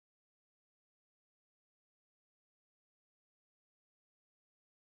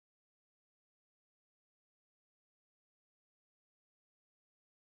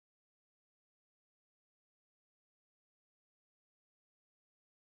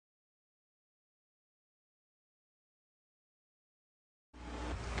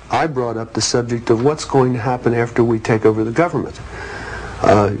I brought up the subject of what's going to happen after we take over the government.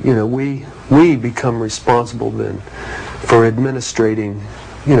 We become responsible then for administrating,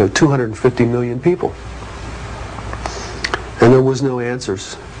 250 million people. And there was no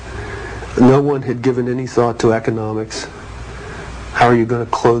answers. No one had given any thought to economics. How are you going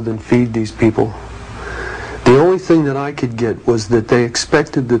to clothe and feed these people? The only thing that I could get was that they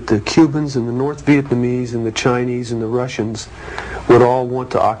expected that the Cubans and the North Vietnamese and the Chinese and the Russians would all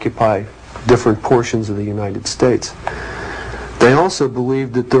want to occupy different portions of the United States. They also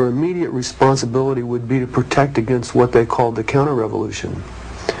believed that their immediate responsibility would be to protect against what they called the counter-revolution.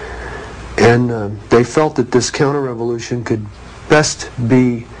 And they felt that this counter-revolution could best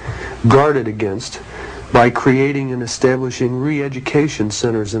be guarded against by creating and establishing re-education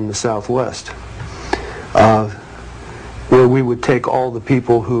centers in the Southwest, where we would take all the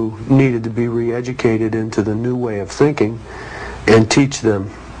people who needed to be re-educated into the new way of thinking and teach them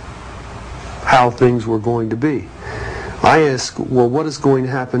how things were going to be. I ask, well, what is going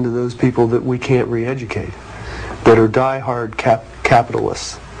to happen to those people that we can't re-educate, that are die-hard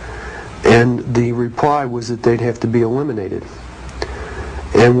capitalists? And the reply was that they'd have to be eliminated.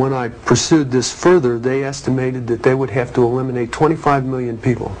 And when I pursued this further, they estimated that they would have to eliminate 25 million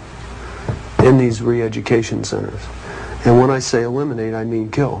people in these re-education centers. And when I say eliminate, I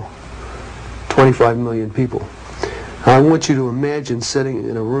mean kill. 25 million people. I want you to imagine sitting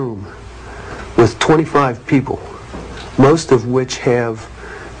in a room with 25 people, most of which have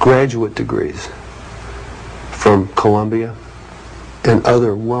graduate degrees from Columbia and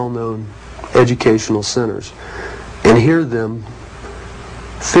other well-known educational centers, and hear them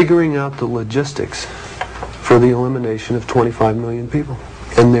figuring out the logistics for the elimination of 25 million people.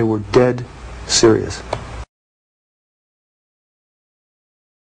 And they were dead serious.